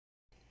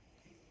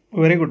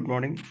Very good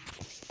morning.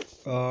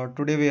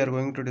 Today we are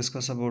going to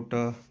discuss about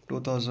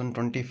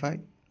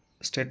 2025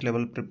 state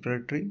level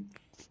preparatory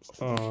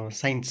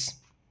science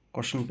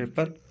question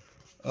paper,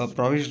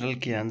 provisional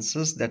key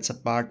answers. That's a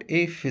part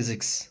A,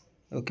 physics.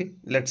 Okay,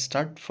 let's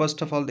start.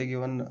 First of all, they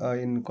given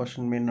in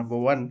question main number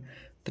 1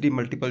 3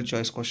 multiple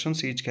choice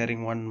questions, each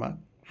carrying 1 mark.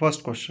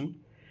 First question: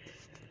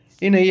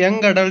 in a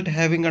young adult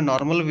having a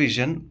normal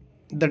vision,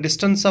 the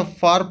distance of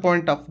far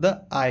point of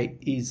the eye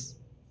is,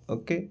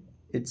 okay,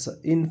 it's an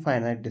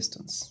infinite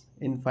distance.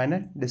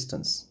 Infinite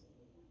distance.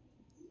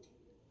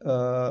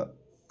 Uh,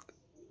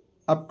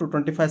 Up to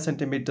 25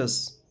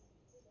 centimeters.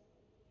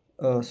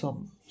 Whatever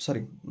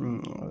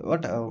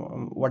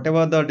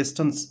the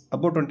distance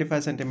above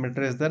 25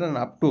 centimeter is there, and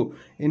up to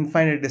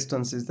infinite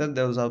distance is there,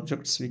 those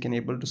objects we can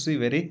able to see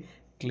very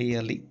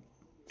clearly.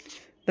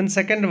 Then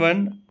second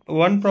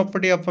one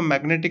property of a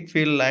magnetic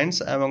field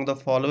lines among the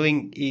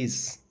following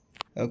is,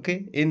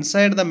 okay,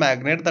 inside the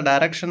magnet, the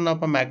direction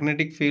of a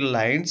magnetic field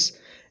lines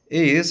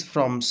is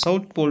from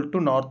south pole to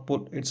north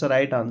pole. It's a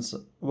right answer.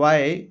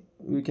 Why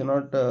we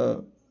cannot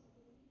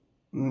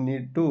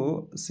need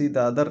to see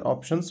the other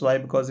options? Why?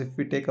 Because if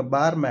we take a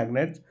bar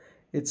magnet,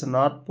 it's a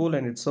north pole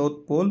and it's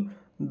south pole.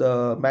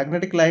 The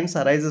magnetic lines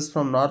arises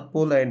from north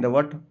pole and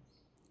what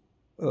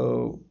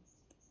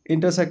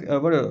intersect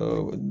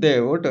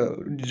they would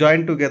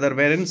join together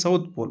where in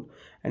south pole,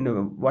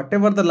 and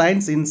whatever the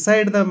lines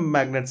inside the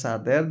magnets are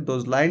there,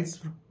 those lines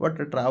what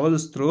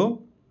travels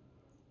through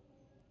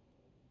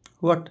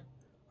what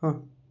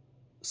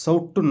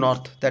south to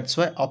north. That's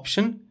why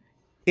option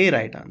A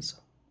right answer.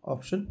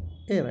 Option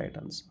A right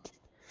answer.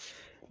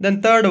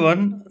 Then third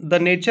one, the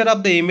nature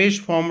of the image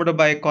formed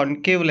by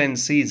concave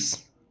lens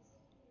is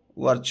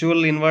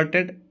virtual,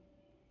 inverted,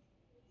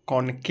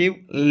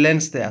 concave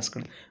lens. They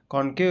asked.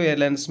 Concave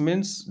lens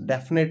means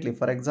definitely,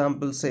 for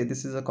example, say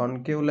this is a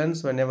concave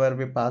lens. Whenever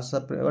we pass a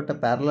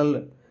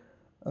parallel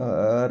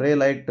ray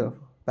light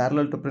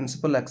parallel to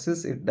principal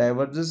axis, it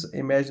diverges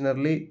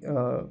imaginarily.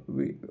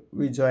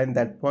 We join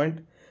that point,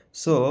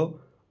 so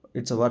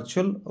it's a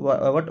virtual.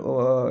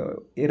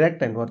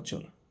 Erect and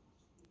virtual.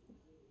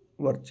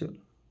 Virtual,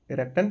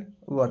 erect and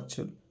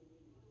virtual.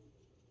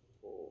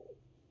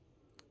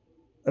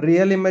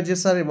 Real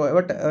images are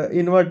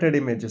inverted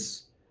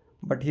images,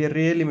 but here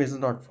real image is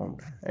not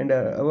formed, and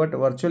what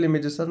virtual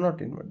images are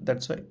not inverted.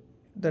 That's why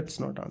that's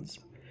not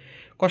answer.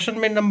 Question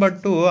main number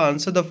 2,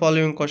 answer the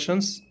following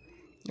questions,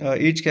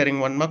 each carrying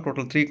 1 mark.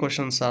 Total 3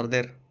 questions are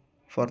there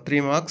for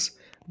 3 marks.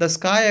 The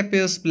sky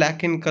appears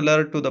black in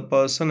color to the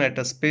person at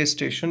a space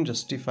station.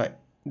 Justify.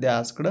 They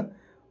asked a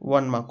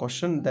 1 mark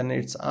question. Then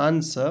its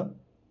answer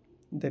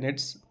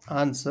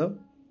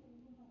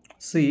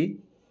C.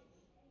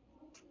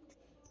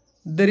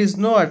 There is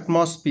no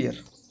atmosphere.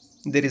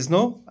 There is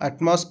no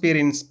atmosphere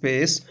in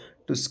space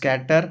to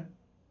scatter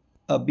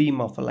a beam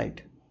of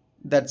light.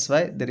 That's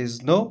why there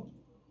is no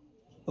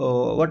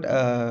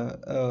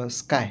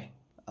sky,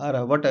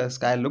 or what a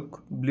sky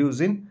look blues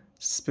in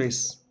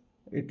space.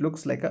 It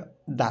looks like a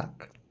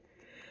dark.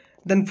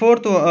 Then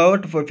fifth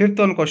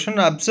one question,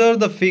 observe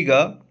the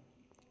figure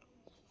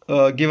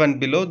given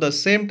below. The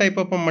same type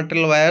of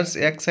metal wires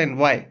X and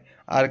Y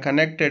are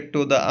connected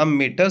to the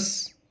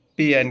ammeters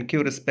P and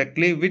Q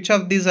respectively. Which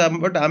of these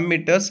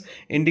ammeters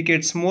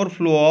indicates more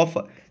flow of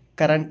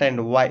current,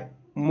 and Y?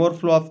 More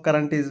flow of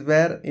current is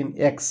where? In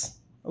X.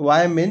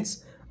 Y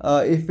means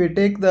if we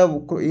take the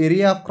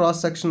area of cross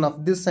section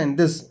of this and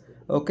this,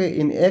 okay,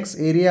 in X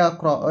area of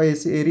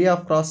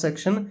cross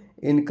section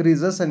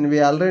increases, and we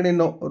already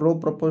know rho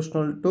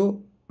proportional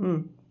to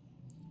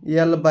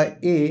L by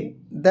A.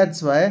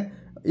 That's why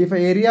if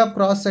area of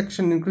cross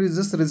section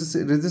increases,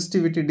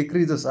 resistivity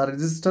decreases, or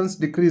resistance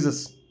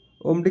decreases,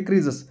 ohm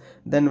decreases.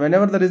 Then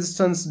whenever the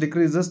resistance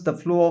decreases, the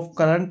flow of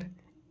current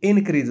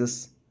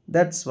increases.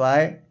 That's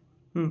why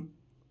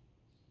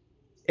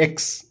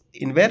X.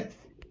 In where?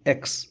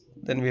 X.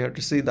 Then we have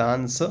to see the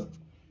answer.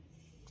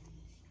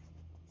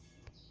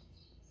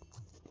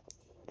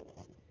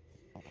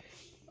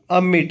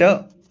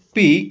 Ammeter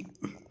P,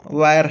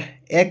 where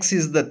X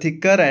is the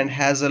thicker and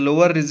has a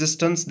lower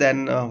resistance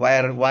than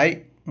wire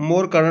Y.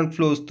 More current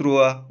flows through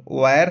a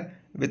wire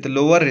with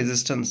lower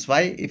resistance.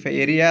 Why? If a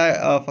area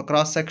of a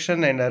cross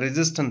section and a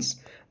resistance,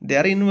 they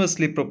are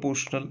inversely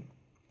proportional.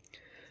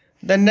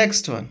 The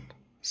next one,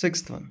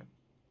 sixth one.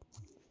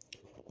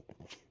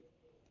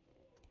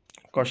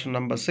 Question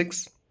number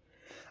 6.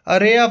 A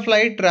ray of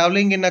light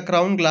traveling in a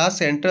crown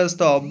glass enters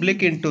the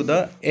oblique into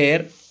the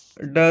air.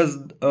 Does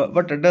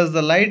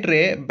the light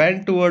ray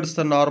bend towards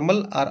the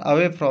normal or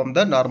away from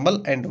the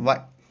normal, and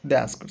why? They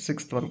asked.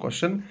 Sixth one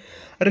question.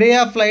 Ray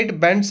of light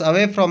bends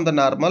away from the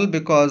normal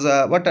because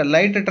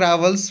light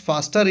travels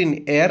faster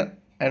in air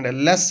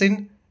and less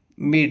in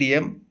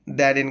medium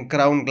than in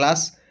crown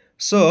glass.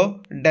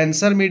 So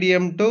denser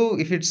medium too,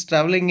 if it's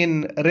traveling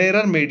in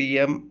rarer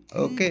medium,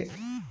 okay,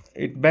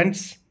 it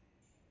bends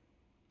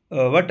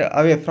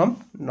away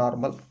from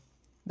normal.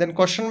 Then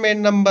question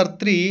main number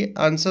 3,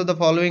 answer the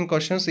following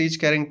questions, each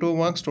carrying 2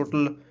 marks.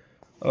 Total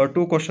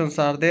 2 questions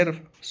are there,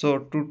 so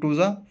 2 2s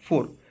are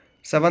 4.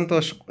 Seventh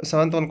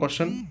one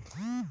question.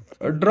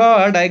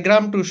 Draw a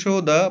diagram to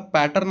show the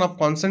pattern of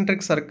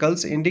concentric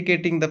circles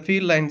indicating the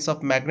field lines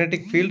of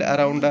magnetic field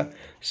around a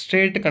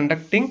straight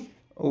conducting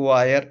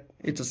wire.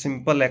 It's a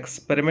simple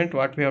experiment.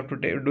 What we have to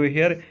do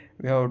here,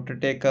 we have to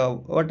take a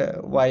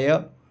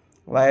wire.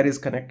 Wire is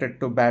connected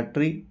to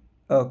battery,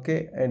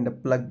 okay, and a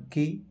plug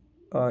key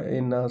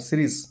in a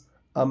series,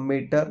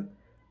 ammeter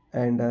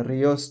and a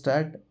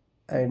rheostat,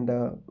 and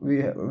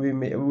we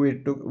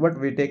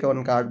take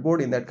one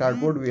cardboard. In that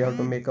cardboard we have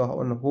to make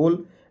one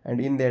hole, and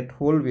in that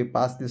hole we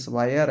pass this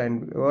wire,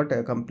 and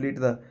complete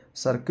the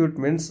circuit,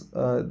 means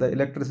the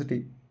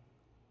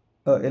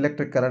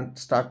electric current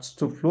starts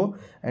to flow,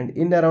 and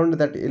in around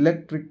that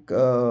electric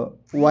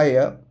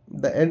wire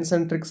the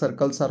eccentric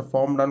circles are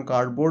formed on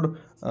cardboard,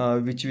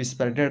 which we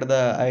spreaded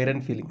the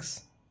iron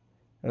fillings.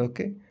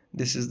 Okay,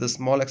 this is the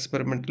small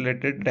experiment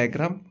related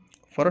diagram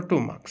for 2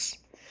 marks.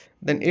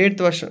 Then eighth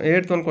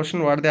one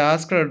question, what they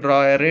asked,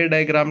 draw a ray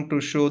diagram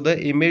to show the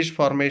image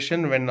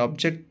formation when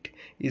object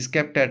is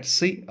kept at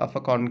C of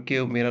a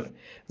concave mirror.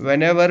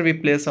 Whenever we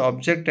place an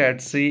object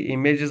at C,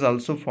 image is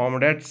also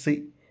formed at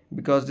C,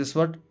 because this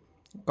what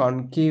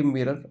concave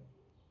mirror.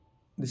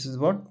 This is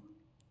what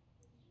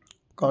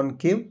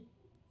concave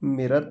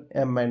mirror,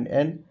 M and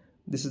N.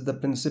 This is the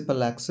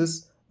principal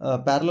axis.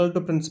 Parallel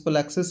to principal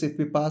axis, if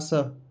we pass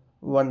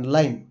one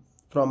line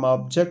from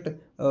object,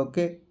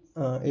 okay,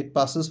 it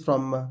passes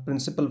from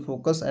principal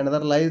focus, another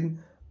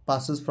line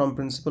passes from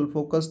principal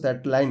focus,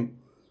 that line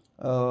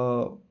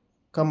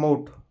come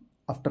out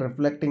after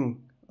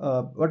reflecting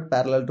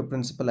parallel to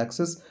principal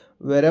axis.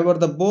 Wherever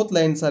the both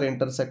lines are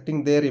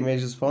intersecting, their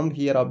image is formed.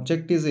 Here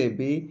object is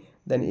AB,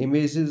 then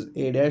image is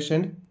A dash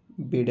and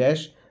B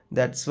dash.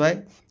 That's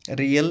why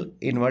real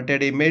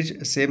inverted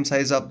image, same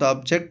size of the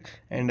object,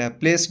 and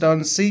placed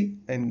on C,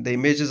 and the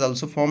image is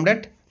also formed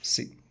at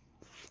C.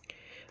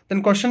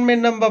 Then question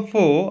main number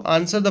 4,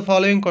 answer the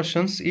following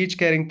questions, each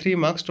carrying 3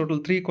 marks. Total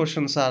 3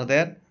 questions are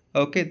there.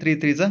 Okay, 3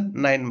 3 is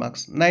 9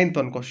 marks. Ninth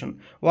one question,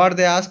 what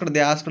they asked? They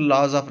asked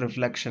laws of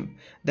reflection.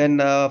 Then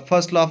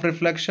first law of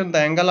reflection, the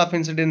angle of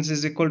incidence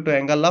is equal to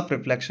angle of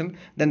reflection.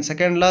 Then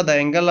second law, the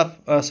angle of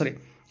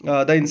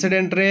the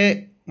incident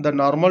ray, the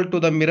normal to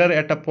the mirror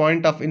at a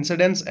point of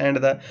incidence, and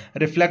the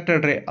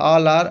reflected ray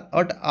all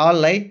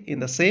lie in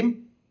the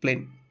same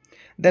plane.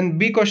 Then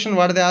B question,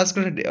 what they asked,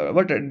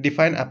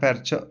 define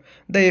aperture.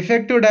 The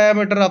effective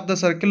diameter of the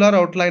circular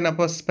outline of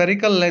a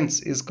spherical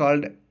lens is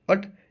called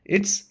what?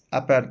 Its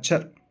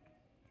aperture.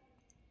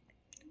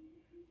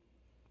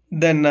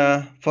 Then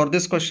for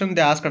this question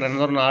they asked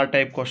another R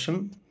type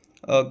question.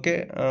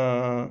 Okay,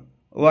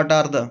 what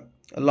are the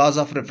laws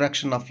of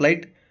refraction of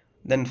light?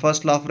 Then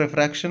first law of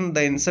refraction,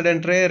 the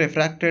incident ray,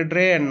 refracted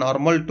ray, and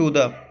normal to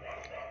the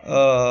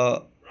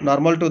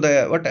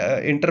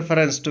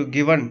interference to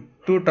given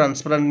two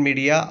transparent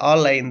media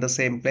all lie in the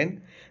same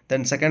plane.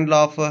 Then second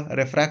law of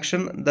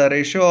refraction, the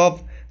ratio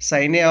of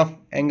sin A of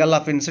angle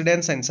of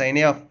incidence and sin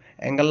A of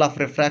angle of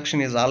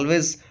refraction is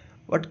always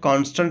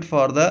constant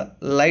for the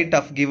light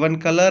of given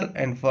color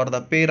and for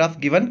the pair of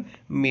given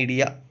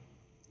media.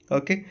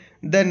 Okay,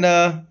 then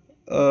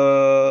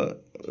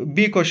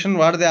B question,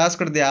 what they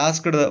asked? They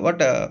asked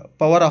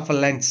power of a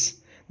lens.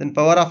 Then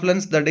power of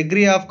lens, the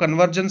degree of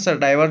convergence or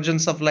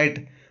divergence of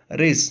light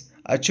rays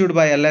achieved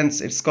by a lens,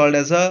 it's called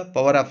as a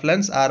power of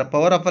lens, or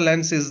power of a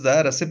lens is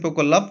the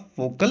reciprocal of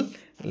focal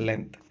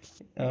length.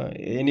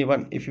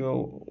 Anyone, if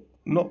you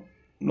know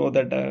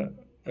that,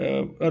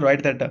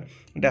 write that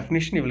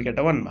definition, you will get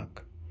a 1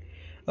 mark.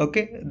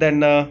 Okay, then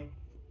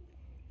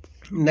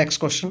next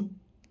question.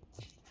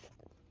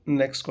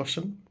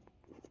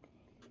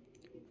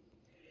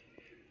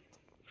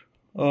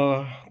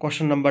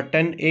 Question number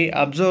 10a,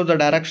 observe the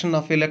direction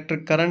of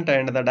electric current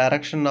and the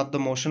direction of the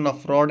motion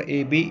of rod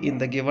AB in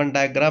the given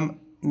diagram.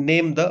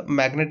 Name the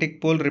magnetic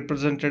pole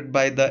represented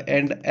by the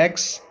end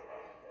X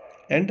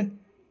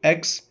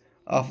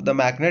of the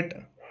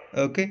magnet.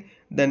 Okay,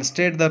 then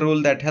state the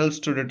rule that helps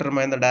to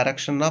determine the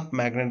direction of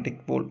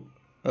magnetic pole.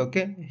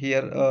 Okay,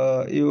 here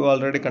you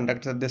already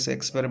conducted this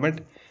experiment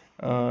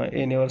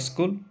in your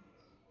school.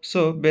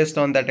 So based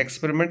on that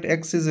experiment,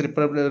 X is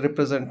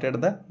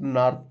represented the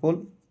north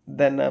pole.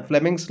 Then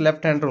Fleming's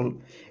left hand rule,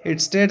 it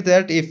states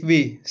that if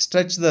we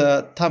stretch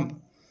the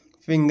thumb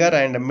finger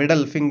and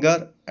middle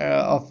finger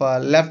of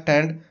left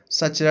hand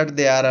such that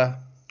they are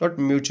not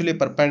mutually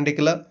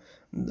perpendicular,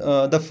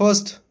 the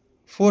first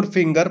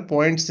forefinger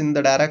points in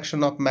the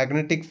direction of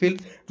magnetic field,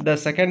 the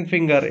second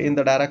finger in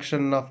the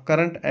direction of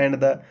current, and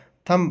the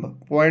thumb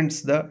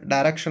points the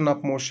direction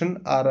of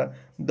motion or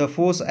the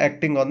force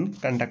acting on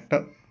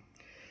conductor.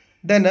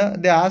 Then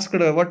they asked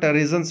what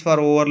reasons for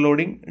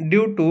overloading.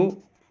 Due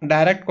to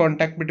direct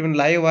contact between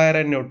live wire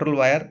and neutral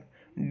wire,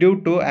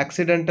 due to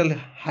accidental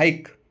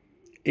hike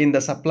in the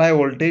supply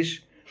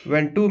voltage,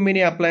 when too many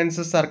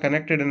appliances are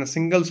connected in a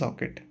single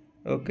socket.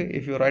 Okay,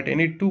 if you write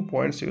any 2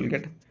 points, you will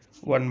get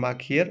 1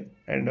 mark here.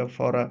 And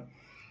for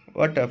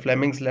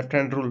Fleming's left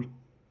hand rule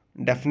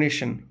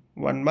definition,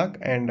 1 mark,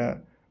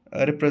 and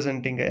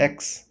representing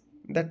X,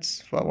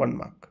 that's for 1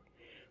 mark.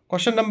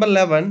 Question number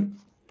 11,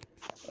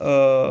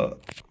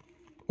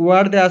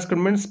 What they asked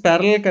means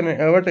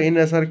parallel what in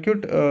a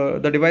circuit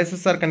the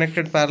devices are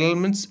connected parallel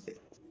means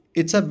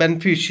it's a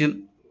beneficial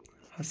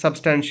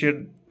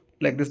substantiate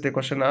like this the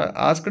question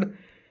asked.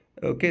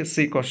 Okay,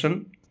 see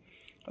question.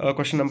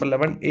 Question number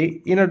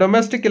 11a. In a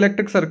domestic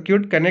electric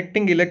circuit,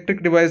 connecting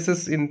electric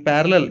devices in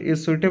parallel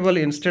is suitable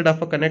instead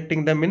of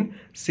connecting them in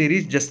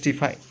series.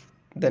 Justify.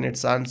 Then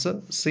its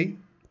answer C.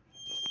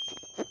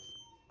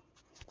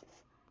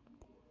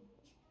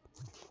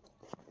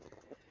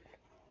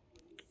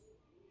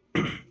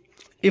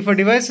 If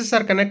devices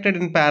are connected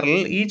in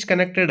parallel, each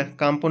connected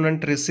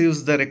component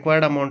receives the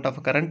required amount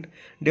of current.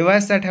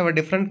 Devices that have a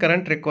different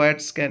current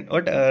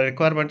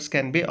requirements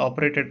can be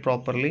operated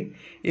properly.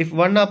 If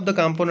one of the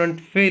component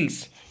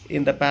fails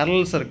in the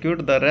parallel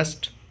circuit, the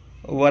rest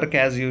work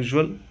as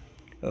usual.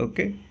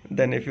 Okay.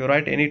 Then if you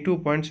write any 2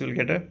 points, you will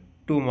get a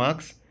 2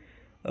 marks.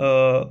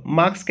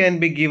 Marks can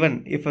be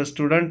given if a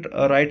student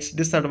writes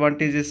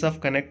disadvantages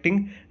of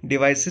connecting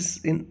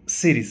devices in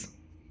series.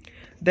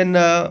 Then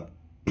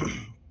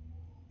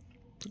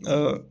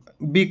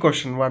B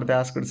question what they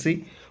asked.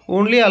 See,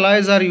 only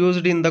alloys are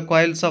used in the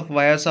coils of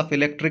wires of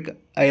electric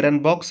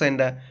iron box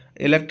and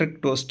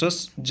electric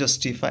toasters.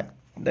 Justify.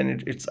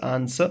 Then its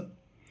answer.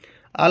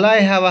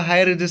 Alloy have a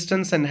high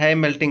resistance and high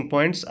melting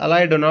points.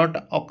 Alloy do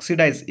not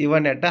oxidize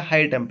even at a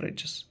high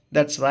temperatures.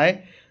 That's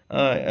why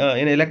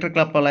in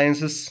electrical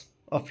appliances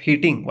of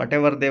heating,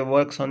 whatever they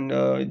works on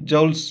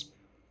Joule's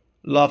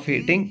law of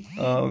heating,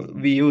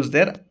 we use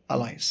their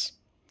alloys.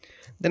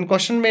 Then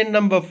question main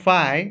number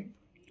 5.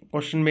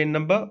 Question main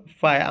number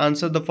 5.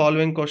 Answer the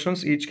following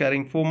questions, each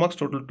carrying 4 marks.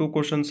 Total 2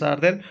 questions are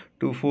there.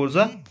 2 4s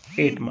are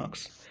 8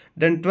 marks.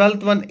 Then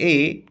 12th one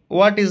A.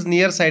 What is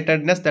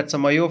nearsightedness? That's a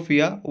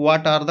myopia.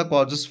 What are the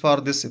causes for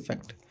this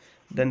effect?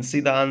 Then see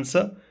the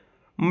answer.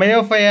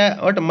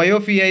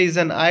 Myopia is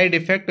an eye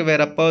defect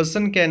where a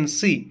person can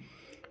see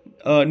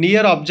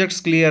near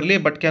objects clearly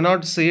but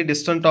cannot see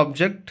distant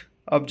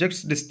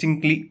objects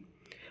distinctly.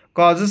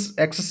 Causes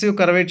excessive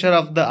curvature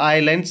of the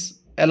eye lens,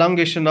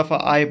 elongation of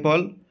an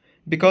eyeball.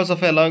 Because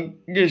of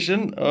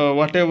elongation,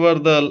 whatever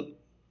the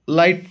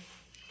light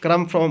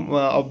come from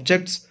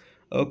objects,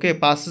 okay,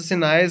 passes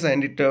in eyes,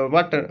 and it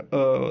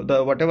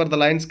whatever the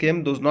lines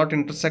came does not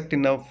intersect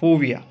in a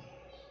fovea.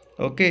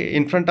 Okay,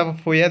 in front of a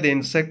fovea they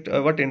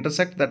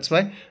intersect. That's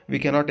why we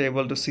cannot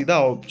able to see the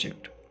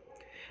object.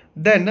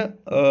 Then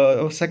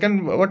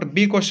second what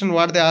B question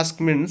what they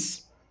ask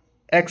means,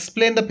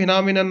 explain the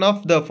phenomenon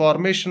of the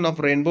formation of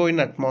rainbow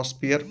in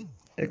atmosphere.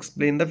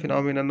 Explain the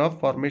phenomenon of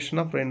formation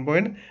of rainbow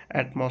in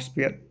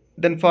atmosphere.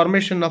 Then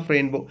formation of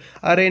rainbow.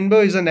 A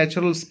rainbow is a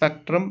natural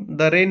spectrum.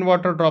 The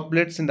rainwater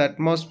droplets in the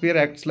atmosphere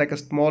acts like a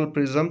small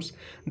prisms.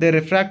 They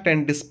refract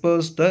and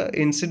disperse the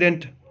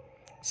incident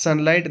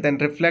sunlight, then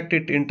reflect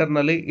it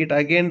internally. It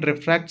again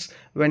refracts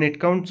when it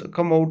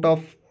come out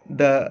of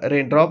the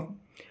raindrop.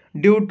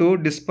 Due to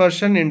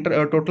dispersion,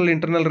 total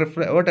internal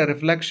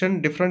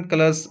reflection, different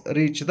colors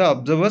reach the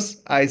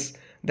observer's eyes.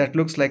 That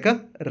looks like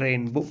a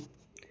rainbow.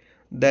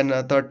 Then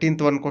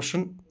 13th one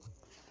question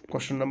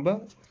number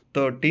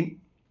 13.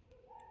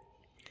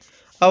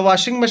 A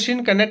washing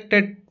machine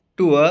connected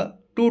to a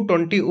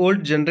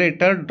 220-volt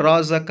generator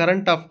draws a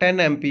current of 10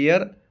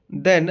 ampere.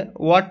 Then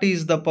what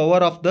is the power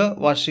of the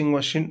washing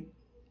machine?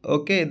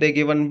 Okay, they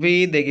given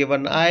V, they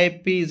given I,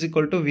 P is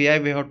equal to VI.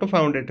 We have to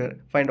find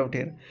out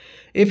here.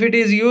 If it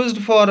is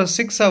used for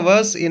 6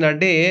 hours in a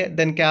day,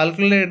 then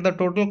calculate the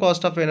total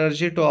cost of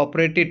energy to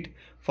operate it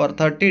for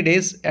 30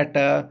 days at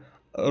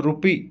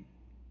rupee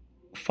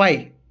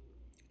 5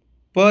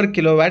 per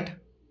kilowatt,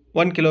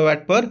 1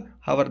 kilowatt per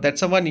hour.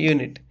 That's a 1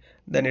 unit.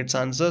 Then its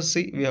answer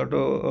C. We have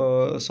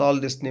to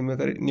solve this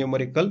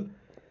numerical.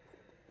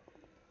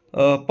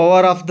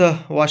 Power of the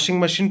washing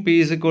machine P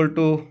is equal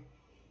to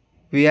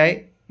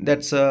VI.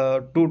 That's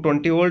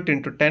 220 volt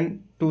into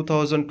 10,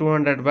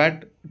 2200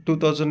 watt.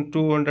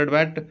 2200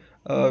 watt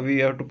we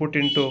have to put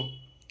into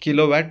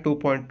kilowatt,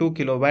 2.2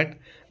 kilowatt.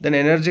 Then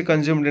energy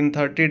consumed in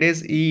 30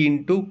 days,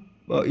 E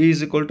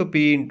is equal to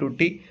P into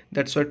T.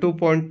 That's why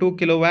 2.2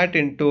 kilowatt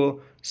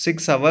into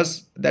 6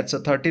 hours. That's a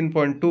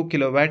 13.2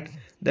 kilowatt.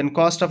 Then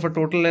cost of a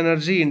total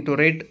energy into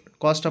rate.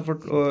 Cost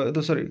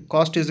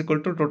is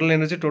equal to total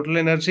energy. Total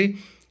energy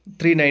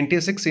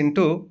 396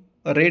 into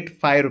rate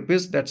 5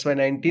 rupees. That's why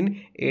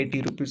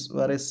 1980 rupees.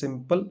 Very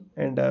simple,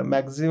 and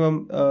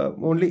maximum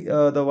only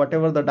the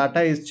whatever the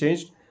data is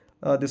changed.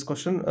 This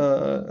question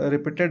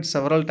repeated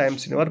several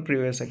times in our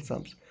previous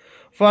exams.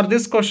 For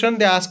this question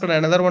they asked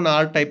another one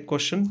R type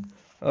question.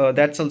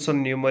 That's also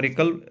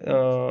numerical.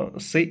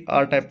 See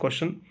R type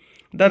question.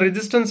 The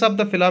resistance of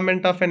the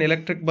filament of an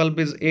electric bulb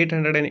is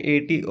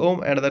 880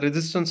 ohm and the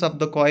resistance of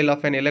the coil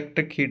of an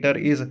electric heater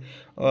is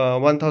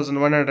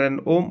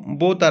 1100 ohm.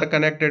 Both are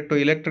connected to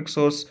electric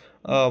source,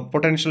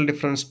 potential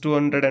difference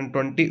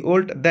 220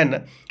 volt.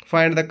 Then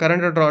find the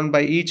current drawn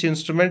by each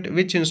instrument.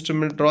 Which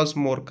instrument draws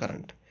more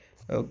current?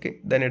 Okay,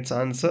 then its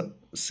answer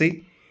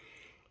C.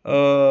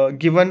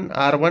 Given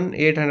R1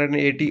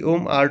 880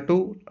 ohm,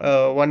 R2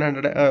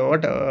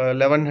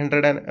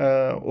 1100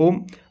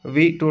 ohm,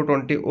 V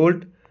 220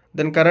 volt.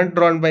 Then current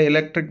drawn by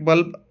electric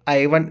bulb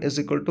I1 is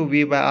equal to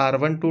V by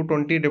R1,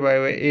 220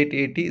 divided by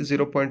 880,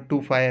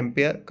 0.25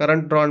 ampere.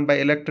 Current drawn by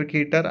electric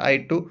heater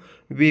I2,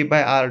 V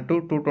by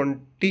R2,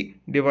 220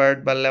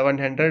 divided by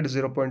 1100,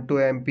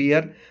 0.2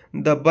 ampere.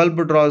 The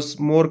bulb draws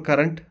more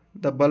current.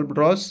 The bulb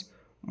draws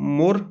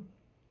more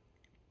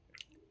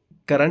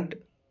current.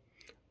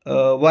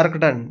 Work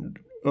done.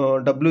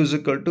 W is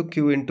equal to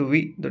Q into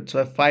V. That's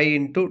why 5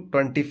 into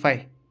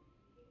 25.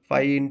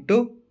 5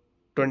 into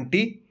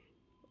 25,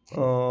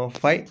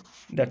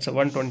 that's a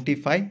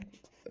 125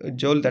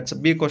 joule. That's a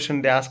big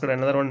question. They asked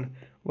another one,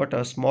 what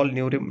a small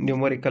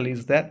numerical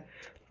is there.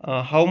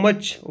 How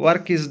much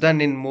work is done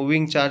in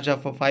moving charge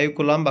of a 5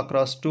 coulomb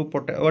across two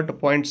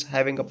points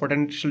having a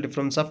potential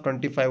difference of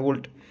 25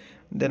 volt?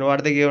 Then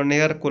what they given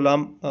here,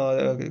 coulomb,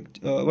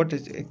 what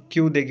is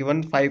Q they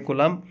given 5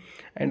 coulomb,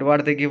 and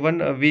what they given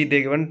V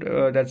they given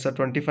that's a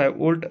 25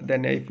 volt.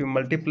 Then if you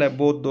multiply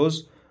both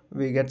those,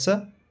 we get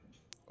a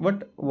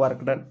what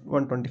work done,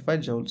 125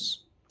 joules.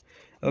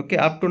 Okay,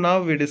 up to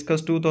now we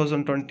discussed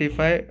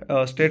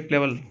 2025 state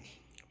level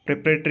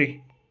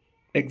preparatory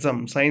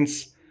exam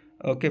science.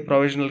 Okay,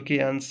 provisional key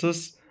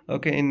answers.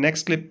 Okay, in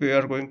next clip we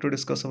are going to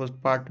discuss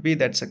about part B,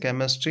 that's a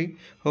chemistry.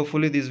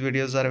 Hopefully these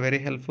videos are very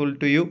helpful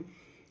to you,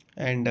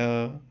 and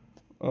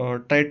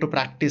try to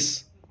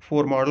practice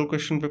 4 model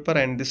question paper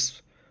and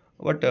this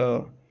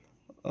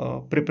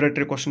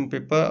preparatory question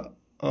paper.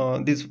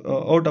 This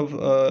out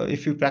of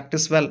if you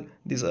practice well,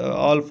 these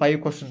all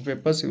 5 question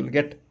papers, you will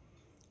get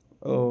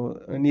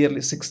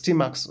nearly 60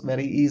 marks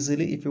very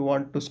easily. If you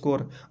want to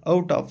score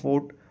out of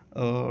out,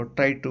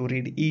 try to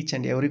read each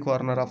and every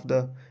corner of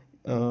the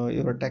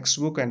your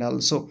textbook, and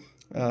also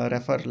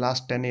refer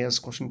last 10 years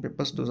question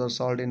papers. Those are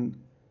solved in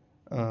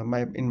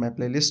my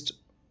playlist.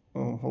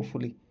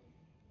 Hopefully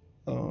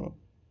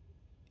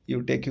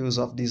you take use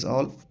of these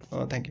all.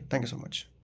 Thank you so much.